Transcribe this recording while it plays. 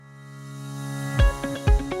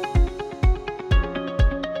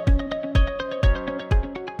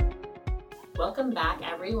Welcome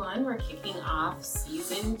back, everyone. We're kicking off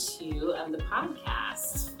season 2 of the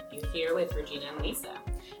podcast. You're here with Regina and Lisa.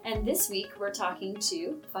 And this week, we're talking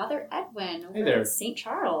to Father Edwin Hey there. at St.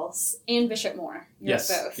 Charles and Bishop Moore. You're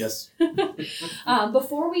both. Yes.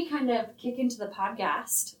 Before we kind of kick into the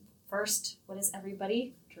podcast, first, what is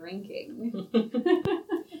everybody drinking?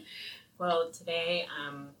 Well, today,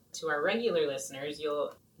 to our regular listeners,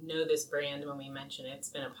 you'll know this brand when we mention it. It's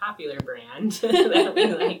been a popular brand that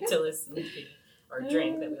we like to listen to or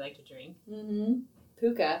drink, that we like to drink. Mm-hmm.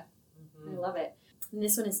 Puka. I love it. And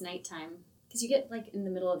this one is nighttime. Because you get in the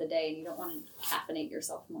middle of the day and you don't want to caffeinate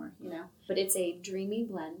yourself more, But it's a dreamy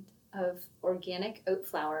blend of organic oat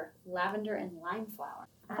flour, lavender, and lime flower.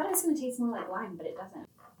 I thought it was going to taste more like lime, but it doesn't.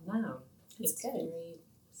 No. It's good. very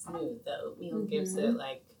smooth. The oatmeal gives it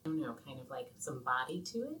kind of like some body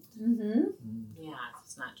to it. Mm-hmm. Yeah,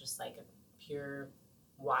 it's not just like a pure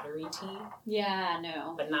watery tea. Yeah,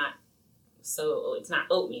 no. But it's not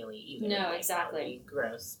oatmeal-y either. No, exactly. That would be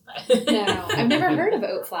gross. But No, I've never heard of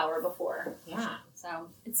oat flour before. Yeah. So,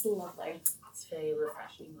 it's lovely. It's very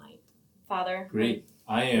refreshing light. Father? Great.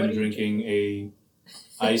 I What am are you drinking a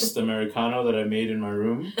iced Americano that I made in my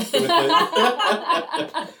room.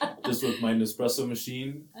 Just with my Nespresso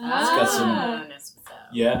machine. got some- Nespresso.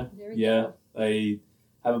 Yeah. There we Yeah. go. I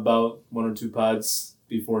have about 1 or 2 pods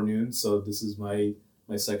before noon, so this is my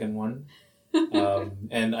second one.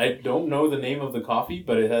 And I don't know the name of the coffee,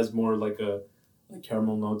 but it has more like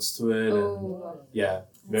caramel notes to it. And Oh, yeah,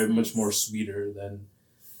 very that's much nice. more sweeter than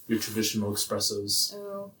your traditional espressos.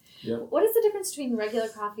 Oh. Yeah. What is the difference between regular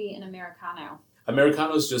coffee and Americano?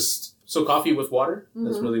 Americano is just coffee with water.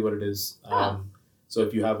 That's Mhm. really what it is. Oh. So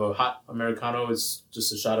if you have a hot Americano, it's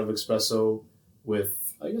just a shot of espresso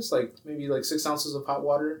with, I guess, maybe 6 ounces of hot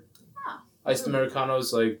water. Oh. Iced Americano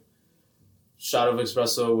is shot of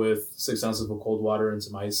espresso with 6 ounces of cold water and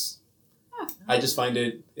some ice. Oh. I just find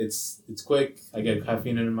it's quick. I get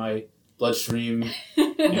caffeine in my bloodstream.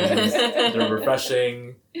 And they're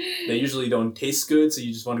refreshing. They usually don't taste good, so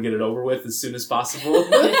you just want to get it over with as soon as possible.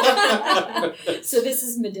 So this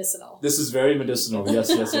is medicinal. This is very medicinal.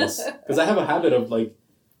 Yes. Because I have a habit of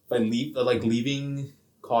leaving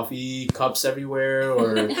coffee cups everywhere,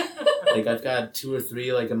 or I've got 2 or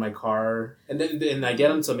 3 in my car, and then I get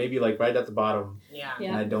them to maybe right at the bottom, Yeah.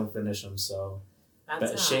 and I don't finish them. So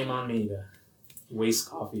That's shame on me to waste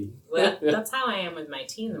coffee. Well, that's how I am with my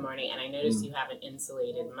tea in the morning, and I noticed you have an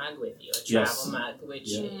insulated mug with you, a travel Yes. mug, which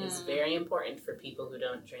Yeah. is very important for people who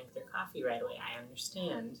don't drink their coffee right away. I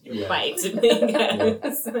understand your Yeah. plight.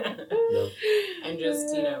 And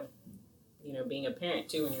just, being a parent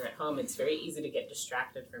too, when you're at home, it's very easy to get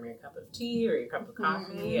distracted from your cup of tea or your cup of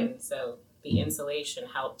coffee, and so the insulation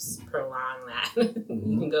helps prolong that.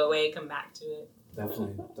 You can go away, come back to it.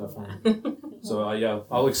 Definitely. So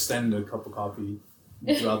I'll extend a cup of coffee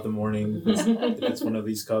throughout the morning if it's one of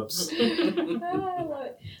these cups. I love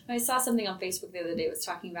it. I saw something on Facebook the other day. It was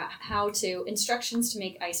talking about instructions to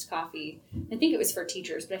make iced coffee. I think it was for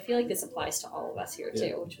teachers, but I feel like this applies to all of us here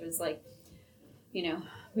too, which was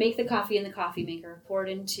make the coffee in the coffee maker, pour it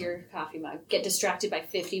into your coffee mug, get distracted by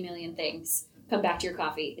 50 million things, come back to your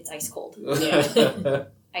coffee, it's ice cold. Yeah.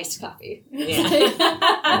 Iced coffee. Yeah.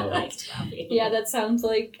 Iced coffee. Yeah, that sounds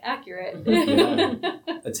accurate. Yeah.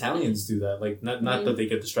 Italians do that. Not that they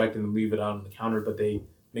get distracted and leave it out on the counter, but they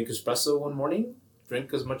make espresso one morning,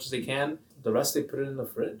 drink as much as they can. The rest they put it in the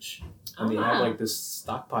fridge, and they have this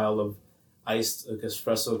stockpile of iced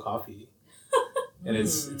espresso coffee, and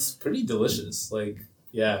it's pretty delicious.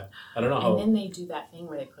 Yeah, I don't know how. And then they do that thing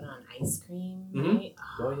where they put on ice cream, right?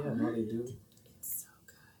 Oh yeah, no, they do. It's so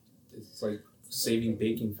good. It's like saving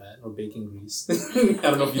baking fat or baking grease. I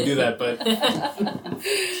don't know if you do that, but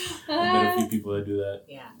I've met a few people that do that.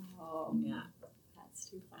 Yeah. Oh, Yeah. that's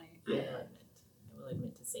too funny. Yeah. I will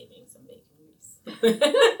admit to saving some bacon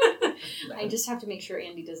grease. I just have to make sure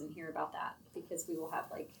Andy doesn't hear about that, because we will have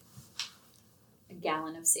a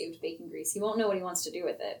gallon of saved bacon grease. He won't know what he wants to do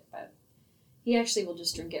with it, but he actually will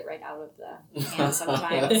just drink it right out of the can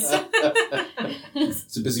sometimes.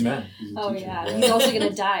 It's a busy man. He's a Oh teacher. yeah, he's also going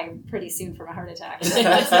to die pretty soon from a heart attack. So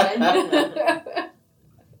that's fine.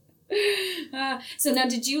 So now,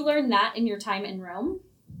 did you learn that in your time in Rome?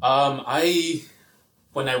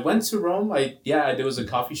 When I went to Rome, there was a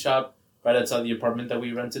coffee shop right outside the apartment that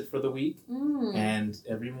we rented for the week, and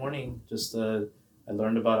every morning, I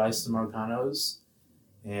learned about iced Americanos,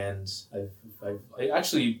 and I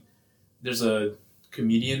actually, there's a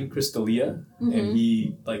comedian, Chris D'Elia, and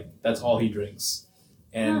he that's all he drinks,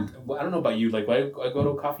 and I don't know about you, when I go to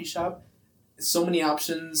a coffee shop, so many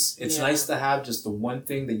options. It's nice to have just the one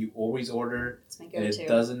thing that you always order, It's my and go-to. it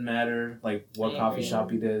doesn't matter what coffee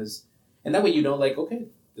shop it is. and that way like, okay,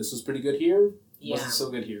 this was pretty good here, Yeah. wasn't so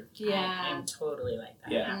good here. Yeah. I'm totally like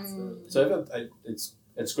that. Yeah. Absolutely. So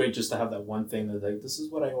it's great just to have that one thing that like, this is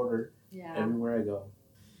what I order Yeah. everywhere I go.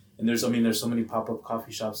 And there's so many pop-up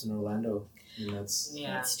coffee shops in Orlando. And that's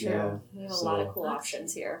That's true. Yeah. We have a lot of cool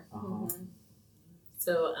options here. Uh-huh.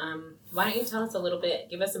 So, why don't you tell us a little bit,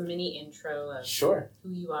 give us a mini intro of Sure.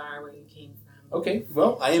 who you are, where you came from. Okay.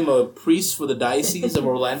 Well, I am a priest for the Diocese of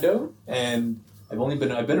Orlando, and I've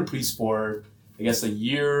been a priest for I guess a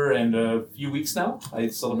year and a few weeks now. I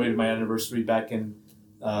celebrated my anniversary back in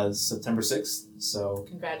September 6th. So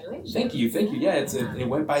Congratulations. thank you. Yeah, it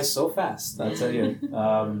went by so fast. I'll tell you.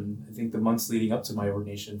 I think the months leading up to my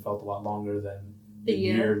ordination felt a lot longer than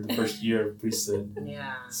the first year of priesthood.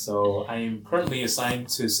 Yeah. So I am currently assigned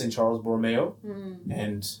to St. Charles Borromeo,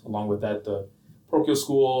 and along with that, the parochial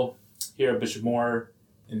school here at Bishop Moore,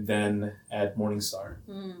 and then at Morningstar.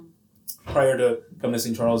 Prior to coming to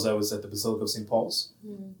St. Charles, I was at the Basilica of St. Paul's,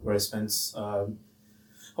 where I spent, I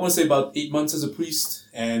want to say about 8 months as a priest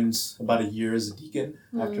and about a year as a deacon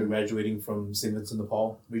after graduating from St. Vincent de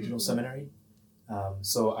Paul Regional Seminary.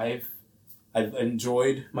 So I've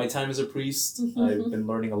enjoyed my time as a priest. I've been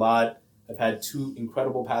learning a lot. I've had 2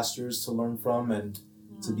 incredible pastors to learn from and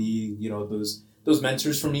to be, those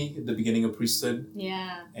mentors for me at the beginning of priesthood.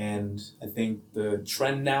 Yeah. And I think the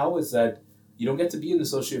trend now is that you don't get to be an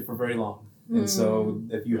associate for very long. And so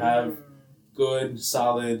if you have good,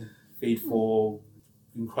 solid, faithful,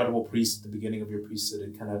 incredible priests at the beginning of your priesthood,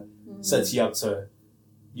 it kind of sets you up to,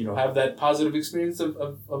 have that positive experience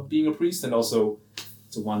of being a priest, and also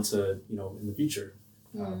to want to, in the future,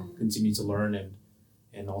 continue to learn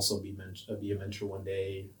and also be a mentor one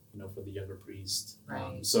day, for the younger priest.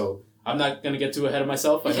 Right. So I'm not going to get too ahead of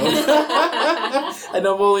myself. I know I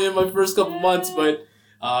know I'm only in my first couple months, but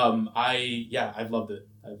I've loved it.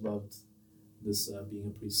 I've loved this being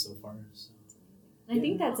a priest so far. So. I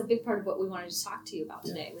think that's a big part of what we wanted to talk to you about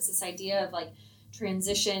today was this idea of like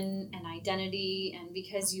transition and identity, and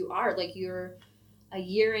because you're a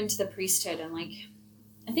year into the priesthood, and like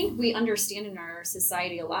I think we understand in our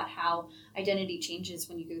society a lot how identity changes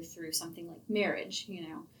when you go through something like marriage,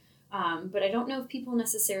 but I don't know if people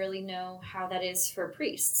necessarily know how that is for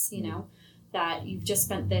priests, that you've just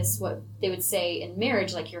spent this, what they would say in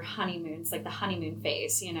marriage, like your honeymoon, it's like the honeymoon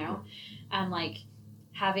phase, and like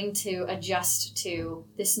having to adjust to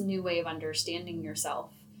this new way of understanding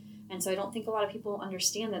yourself. And so I don't think a lot of people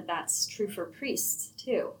understand that that's true for priests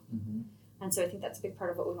too. And so I think that's a big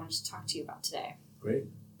part of what we wanted to talk to you about today. Great.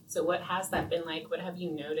 So what has that been like? What have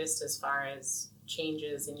you noticed as far as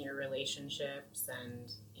changes in your relationships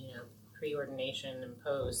and, pre-ordination and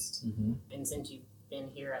post? And since you've been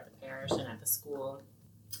here at the parish and at the school,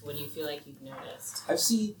 what do you feel like you've noticed? I've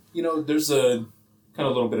seen, there's a kind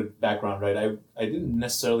of a little bit of background, right? I didn't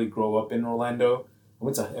necessarily grow up in Orlando.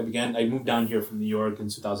 I moved down here from New York in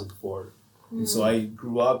 2004. And so I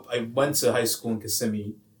went to high school in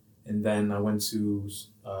Kissimmee, and then I went to,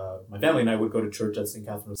 my family and I would go to church at St.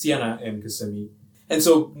 Catherine of Siena in Kissimmee. And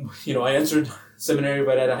so, I entered seminary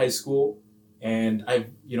right out of high school, and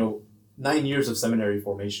 9 years of seminary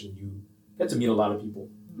formation, you get to meet a lot of people,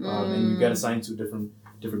 and you get assigned to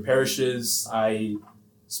different parishes. I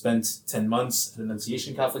spent 10 months at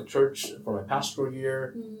Annunciation Catholic Church for my pastoral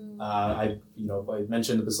year. I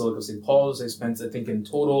mentioned the Basilica of St. Paul's. I spent, I think, in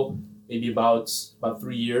total, maybe about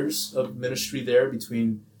 3 years of ministry there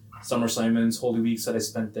between summer assignments, Holy Weeks that I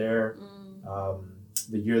spent there,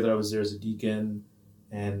 the year that I was there as a deacon.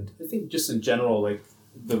 And I think just in general, like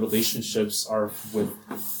the relationships are with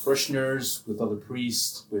parishioners, with other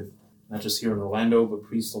priests, with not just here in Orlando, but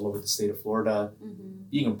priests all over the state of Florida.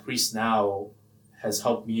 Being a priest now has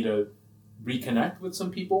helped me to reconnect with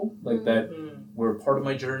some people like that were part of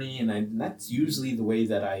my journey, and that's usually the way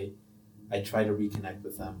that I try to reconnect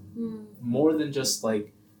with them, more than just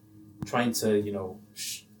like trying to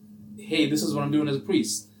hey, this is what I'm doing as a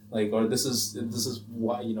priest, like, or this is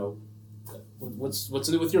why what's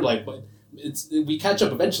new with your life. But we catch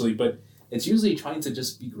up eventually, but it's usually trying to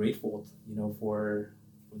just be grateful for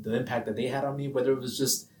the impact that they had on me, whether it was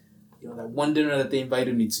just that one dinner that they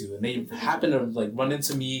invited me to, and they happened to like run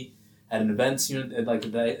into me at an event at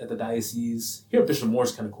the diocese. Here at Bishop Moore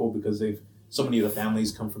is kind of cool because so many of the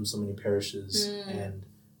families come from so many parishes, and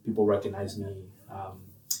people recognize me.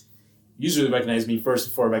 Usually recognize me first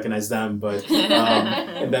before I recognize them, but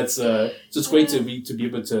and that's so it's great to be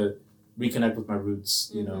able to reconnect with my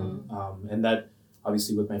roots, and that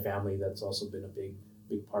obviously with my family, that's also been a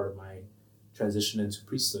big part of my transition into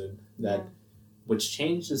priesthood. What's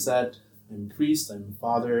changed is that I'm a priest, I'm a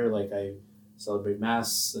father, like I celebrate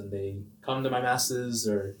Mass and they come to my Masses,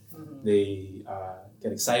 or they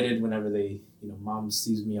get excited whenever they, mom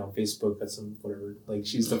sees me on Facebook at some whatever. Like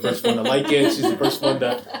she's the first one to like it. She's the first one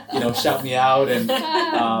to, shout me out. And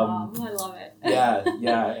Mom, I love it.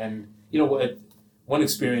 yeah, and one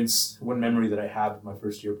experience, one memory that I have of my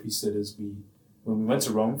first year of priesthood is when we went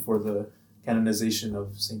to Rome for the canonization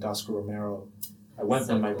of Saint Oscar Romero. I went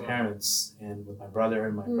with my parents and with my brother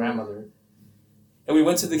and my grandmother, and we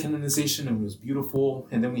went to the canonization, and it was beautiful.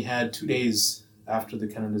 And then we had 2 days after the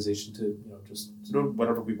canonization to just to do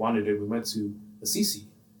whatever we wanted to. We went to Assisi,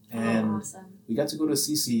 and awesome. we got to go to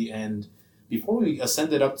Assisi. And before we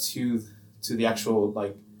ascended up to the actual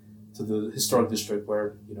to the historic district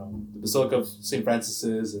where the Basilica of St. Francis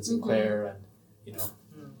is and St. Clare, and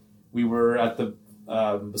we were at the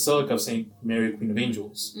Basilica of St. Mary Queen of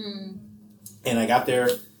Angels. And I got there,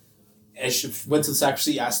 I went to the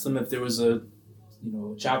sacristy, asked them if there was a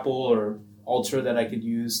chapel or altar that I could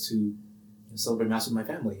use to celebrate Mass with my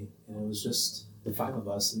family. And it was just the 5 of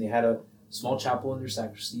us, and they had a small chapel in their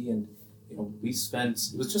sacristy, and we spent,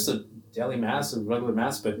 it was just a daily Mass, a regular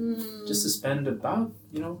Mass, but just to spend about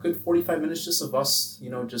good 45 minutes just of us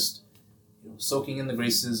just soaking in the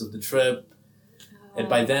graces of the trip. And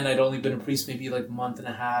by then I'd only been a priest maybe like a month and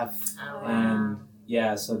a half. And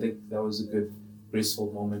yeah, so I think that was a good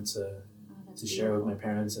graceful moment to share with my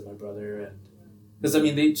parents and my brother, and because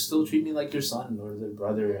they still treat me like their son or their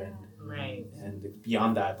brother, and and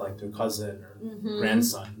beyond that, like their cousin or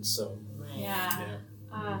grandson. So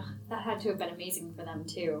that had to have been amazing for them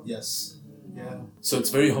too. Yes. Yeah. So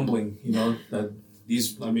it's very humbling, that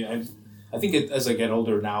these. I think as I get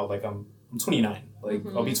older now, like I'm 29. Like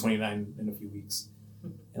I'll be 29 in a few weeks,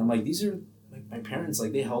 and I'm like, these are like my parents.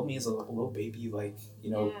 Like they held me as a little baby. Like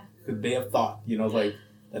could they have thought like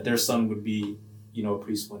that their son would be a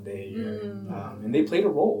priest one day? And they played a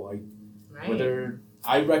role. Like whether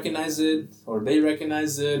I recognize it or they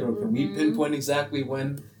recognize it, or can we pinpoint exactly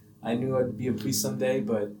when I knew I'd be a priest someday,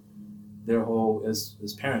 but their whole as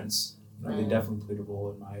parents, they definitely played a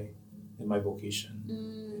role in my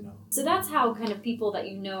vocation. So that's how kind of people that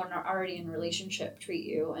and are already in a relationship treat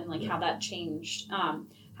you, and like how that changed.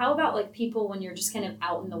 How about like people when you're just kind of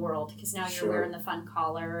out in the world, because now you're wearing the fun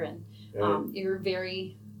collar, and you're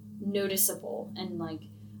very noticeable and like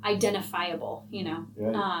identifiable,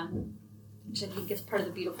 which I think is part of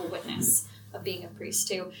the beautiful witness of being a priest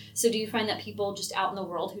too. So do you find that people just out in the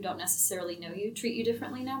world who don't necessarily know you treat you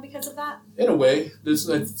differently now because of that? In a way, I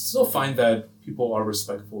still find that people are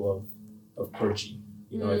respectful of clergy.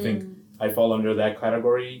 I think I fall under that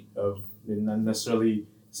category of they not necessarily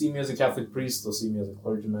see me as a Catholic priest, they'll see me as a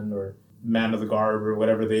clergyman or man of the garb or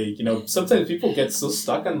whatever they, sometimes people get so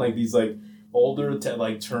stuck on like these like older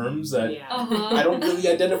terms that I don't really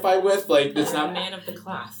identify with. Like it's not man of the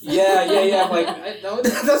cloth. Yeah. I'm like, no,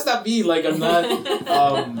 that's not me. Like I'm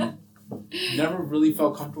not. Never really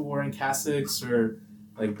felt comfortable wearing cassocks or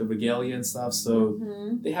like the regalia and stuff. So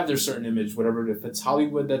they have their certain image, whatever. If it's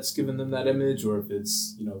Hollywood that's given them that image, or if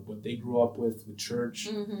it's what they grew up with church.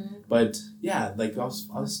 But yeah, like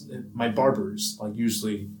my barbers, like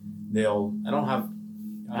usually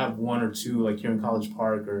I have one or two like here in College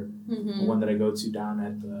Park, or the one that I go to down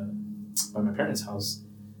at by my parents' house.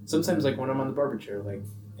 Sometimes like when I'm on the barber chair, like,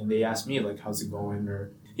 and they ask me like, how's it going?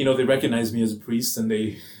 Or, they recognize me as a priest, and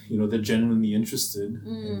they, they're genuinely interested.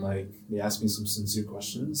 And like, they ask me some sincere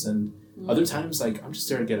questions. And other times, like, I'm just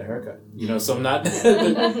there to get a haircut, so I'm not,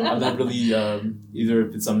 I'm not really, either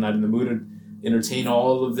if I'm not in the mood to entertain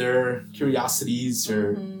all of their curiosities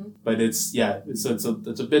or, but it's a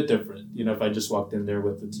bit different, if I just walked in there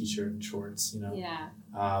with a t-shirt and shorts,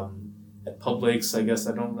 at Publix, I guess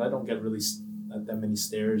I don't get really that many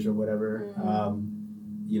stares or whatever. I'm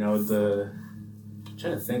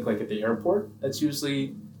trying to think, like at the airport, that's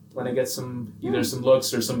usually when I get either some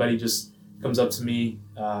looks or somebody just comes up to me,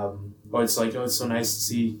 or it's like, oh, it's so nice to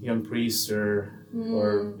see young priests, or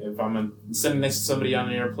if I'm sitting next to somebody on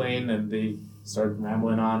an airplane and they start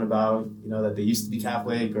rambling on about, that they used to be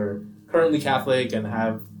Catholic or currently Catholic and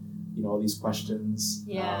have, all these questions.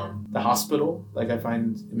 Yeah. The hospital, like I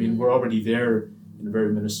find, we're already there in a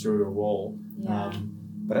very ministerial role. Yeah.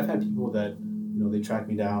 But I've had people that, they track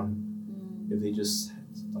me down if they just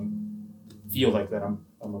like feel like that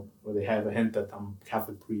or they have a hint that I'm a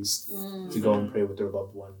Catholic priest to go and pray with their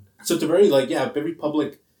loved one. So it's a very very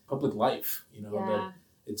public life, that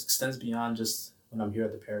it extends beyond just when I'm here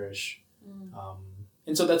at the parish.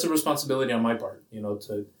 And so that's a responsibility on my part,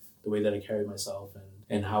 to the way that I carry myself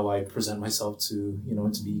and how I present myself to,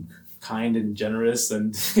 to be kind and generous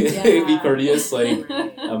and be courteous. Like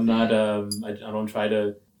I'm not, I don't try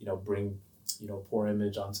to, bring, poor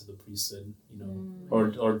image onto the priesthood,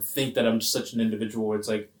 or think that I'm just such an individual where it's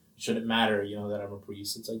like, should it matter, that I'm a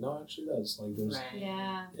priest? It's like, no, actually it does. Like there's Right.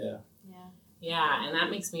 Yeah. Yeah. Yeah, and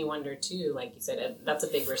that makes me wonder too, like you said, that's a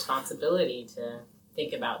big responsibility to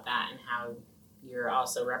think about that and how you're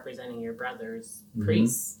also representing your brothers,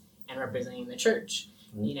 priests, and representing the church,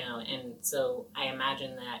 and so I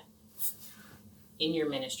imagine that in your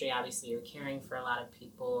ministry, obviously you're caring for a lot of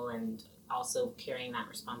people and also carrying that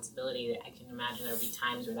responsibility. I can imagine there'll be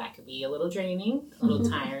times where that could be a little draining, a little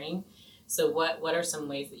tiring. So what are some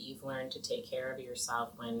ways that you've learned to take care of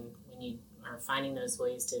yourself when you are finding those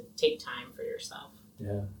ways to take time for yourself?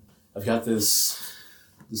 Yeah. I've got this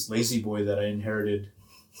lazy boy that I inherited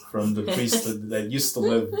from the priest that used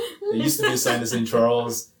to be assigned to St.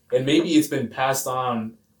 Charles. And maybe it's been passed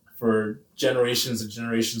on for generations and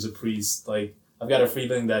generations of priests. Like, I've got a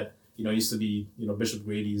feeling that, used to be, Bishop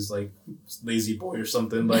Grady's, like, lazy boy or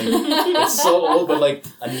something. Like, it's so old, but, like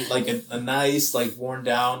a nice, like, worn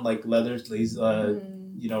down, like, leather, lazy,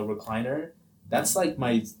 recliner. That's, like,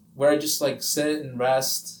 where I just, like, sit and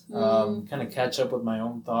rest, kind of catch up with my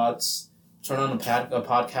own thoughts, turn on a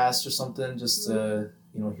podcast or something just to,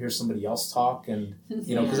 hear somebody else talk. And,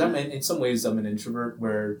 because in some ways I'm an introvert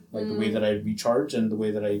where, like, the way that I recharge and the way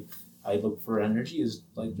that I look for energy is,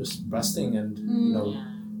 like, just resting and,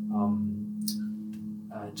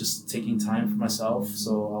 just taking time for myself.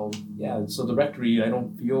 So so the rectory, I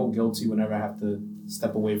don't feel guilty whenever I have to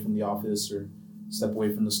step away from the office or step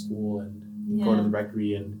away from the school and go to the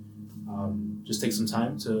rectory and just take some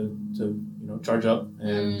time to charge up.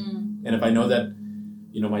 And if I know that,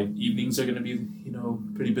 my evenings are going to be,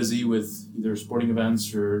 pretty busy with either sporting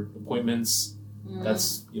events or appointments,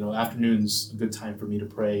 that's, afternoons a good time for me to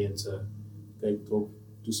pray and to go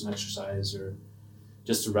do some exercise or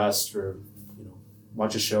just to rest or,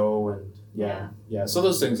 watch a show and so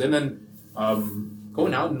those things. And then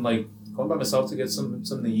going out and, like, going by myself to get something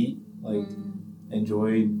to eat, like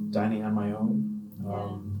enjoy dining on my own,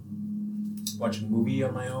 watching a movie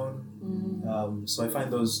on my own. So I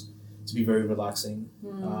find those to be very relaxing.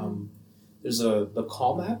 There's the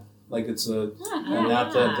Calm app, like it's an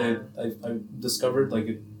app that I discovered, like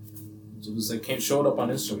it was like showed up on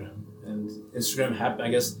Instagram, and Instagram happened. I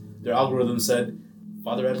guess their algorithm said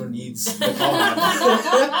Father Edwin needs the Calm app.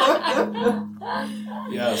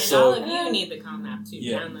 So all of you need the Calm app too.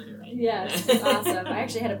 Download it right now. Yes, it's awesome. I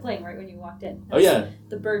actually had it playing right when you walked in.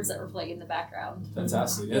 The birds that were playing in the background.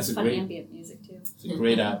 Fantastic. Yeah, it's fun ambient music too. It's a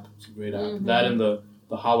great app. That and the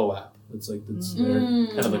Hallow app. It's like kind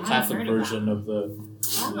of the Catholic version of the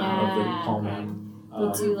Calm app.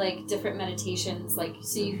 We'll do like different meditations, like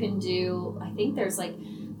so you can do. I think there was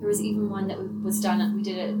even one that was done. We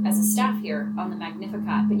did it as a staff here on the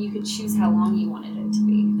Magnificat, but you could choose how long you wanted it to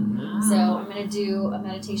be. So I'm going to do a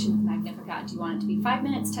meditation with Magnificat. Do you want it to be 5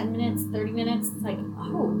 minutes, 10 minutes, 30 minutes? It's like,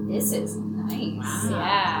 oh, this is nice. Wow.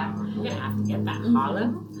 Yeah. I'm going to have to get that.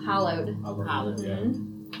 Hallowed.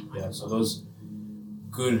 Yeah, so those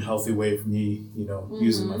good, healthy way for me,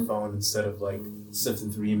 using my phone instead of, like,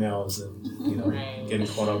 sifting through emails and, getting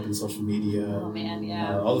caught up in social media. Oh, man,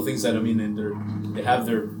 yeah. All the things that, they have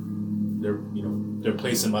their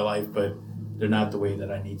place in my life, but they're not the way that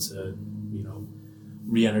I need to,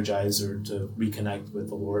 re-energize or to reconnect with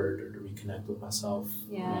the Lord or to reconnect with myself.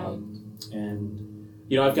 Yeah. And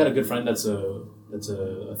I've got a good friend that's a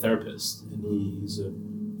therapist,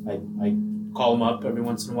 and I call him up every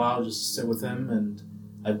once in a while just to sit with him, and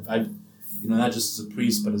I've not just as a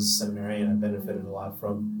priest but as a seminarian, I benefited a lot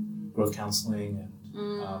from growth counseling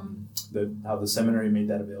and how the seminary made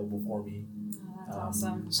that available for me. Oh, that's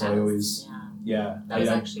awesome. So I always. That was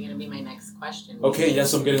actually going to be my next question. Okay,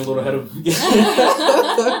 yes, I'm getting a little ahead of...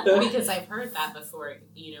 Because I've heard that before,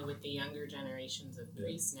 with the younger generations of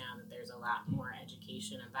priests now, that there's a lot more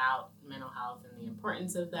education about mental health and the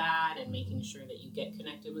importance of that and making sure that you get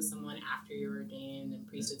connected with someone after you're ordained and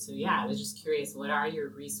priesthood. So I was just curious, what are your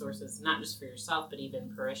resources, not just for yourself, but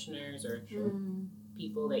even parishioners or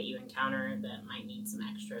people that you encounter that might need some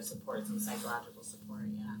extra support, some psychological support?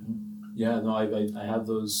 Yeah, no, I have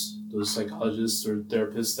those psychologists or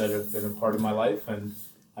therapists that have been a part of my life, and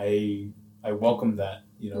I welcome that.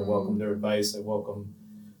 Welcome their advice. I welcome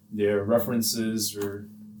their references, or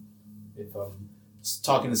if I'm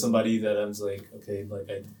talking to somebody that I'm like, okay,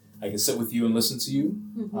 like I can sit with you and listen to you.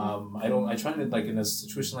 I try to, like, in a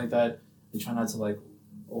situation like that, I try not to, like,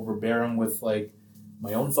 overbear them with, like,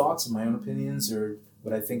 my own thoughts and my own opinions or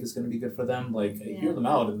what I think is going to be good for them. Like, I hear them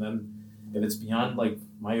out, and then if it's beyond, like,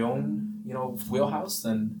 my own, wheelhouse,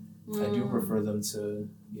 then I do refer them to,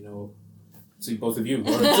 to both of you,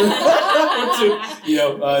 or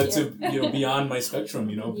to beyond my spectrum,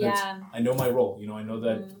 I know my role, I know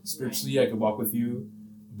that spiritually I could walk with you,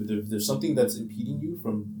 but if there's something that's impeding you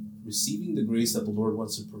from receiving the grace that the Lord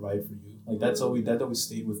wants to provide for you. Like that always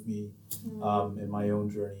stayed with me in my own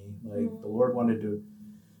journey. Like the Lord wanted to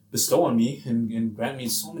bestow on me and grant me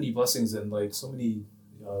so many blessings and like so many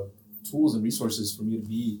tools and resources for me to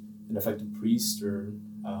be an effective priest or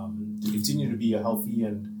to continue to be a healthy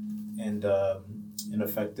and an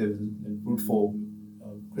effective and fruitful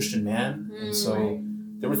Christian man. And so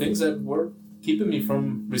there were things that were keeping me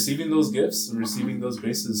from receiving those gifts and receiving those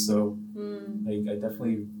graces. So I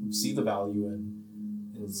definitely see the value in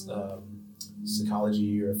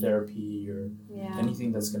psychology or therapy or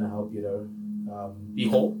anything that's going to help you to be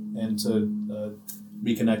whole and to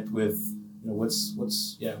reconnect with what's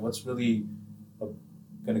really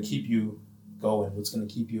going to keep you going, what's going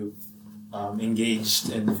to keep you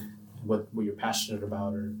engaged in what you're passionate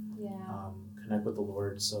about or connect with the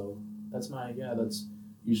Lord. So that's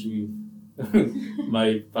usually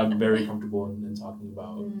I'm very comfortable in talking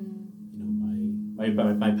about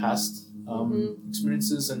my past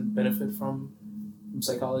experiences and benefit from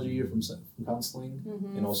psychology or from counseling,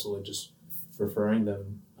 and also just referring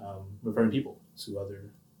people to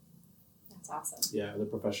other. That's awesome. Yeah, other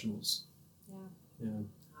professionals. Yeah.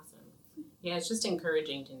 Awesome. Yeah, it's just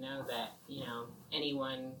encouraging to know that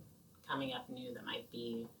anyone coming up new that might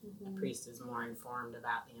be a priest is more informed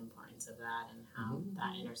about the importance of that and how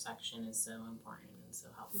that intersection is so important and so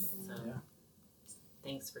helpful. So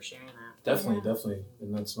thanks for sharing that. Definitely.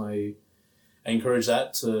 And that's I encourage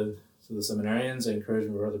that to the seminarians. I encourage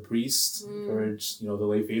my other priests, encourage, the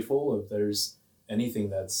lay faithful. If there's anything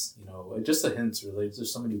that's, just a hint, really,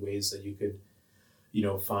 there's so many ways that you could,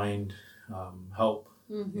 find help,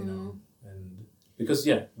 and because,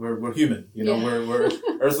 we're human, we're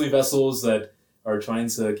earthly vessels that are trying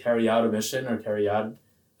to carry out a mission or carry out,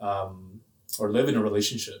 or live in a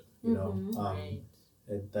relationship,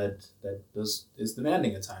 that is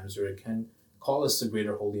demanding at times, or it can call us to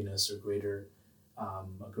greater holiness or a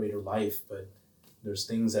greater life, but there's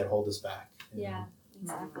things that hold us back.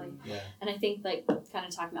 Exactly. Yeah. And I think kind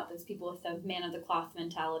of talking about those people with the man of the cloth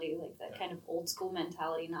mentality, like that kind of old school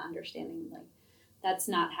mentality, not understanding that's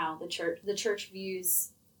not how the church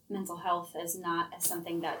views mental health as not as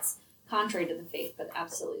something that's contrary to the faith, but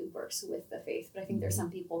absolutely works with the faith. But I think there's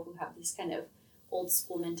some people who have this kind of old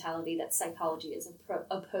school mentality that psychology is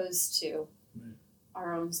opposed to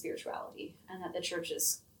our own spirituality, and that the church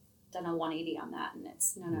has done a 180 on that, and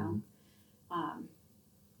it's no.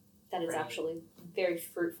 That is actually very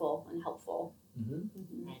fruitful and helpful.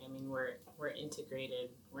 Right. I mean, we're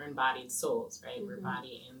integrated. We're embodied souls, right? We're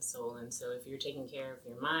body and soul, and so if you're taking care of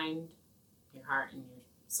your mind, your heart, and your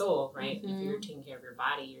soul, right? If you're taking care of your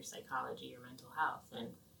body, your psychology, your mental health,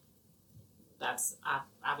 and that's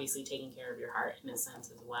obviously taking care of your heart in a sense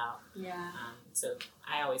as well. Yeah. So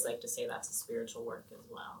I always like to say that's a spiritual work as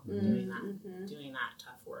well. Doing that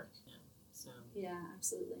tough work. So. Yeah,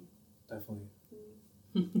 absolutely. Definitely.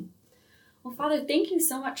 Well, Father, thank you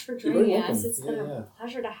so much for joining us. It's been a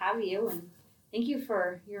pleasure to have you, and thank you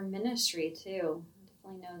for your ministry too. I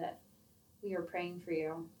definitely know that we are praying for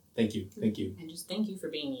you. Thank you. And just thank you for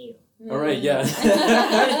being you. All right, yeah.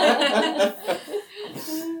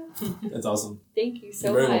 That's awesome. Thank you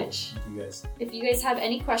so much. Welcome. Thank you guys. If you guys have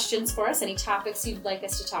any questions for us, any topics you'd like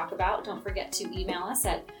us to talk about, don't forget to email us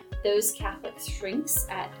at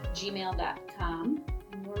thosecatholicshrinks@gmail.com.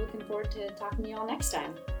 And we're looking forward to talking to you all next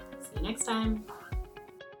time. See you next time.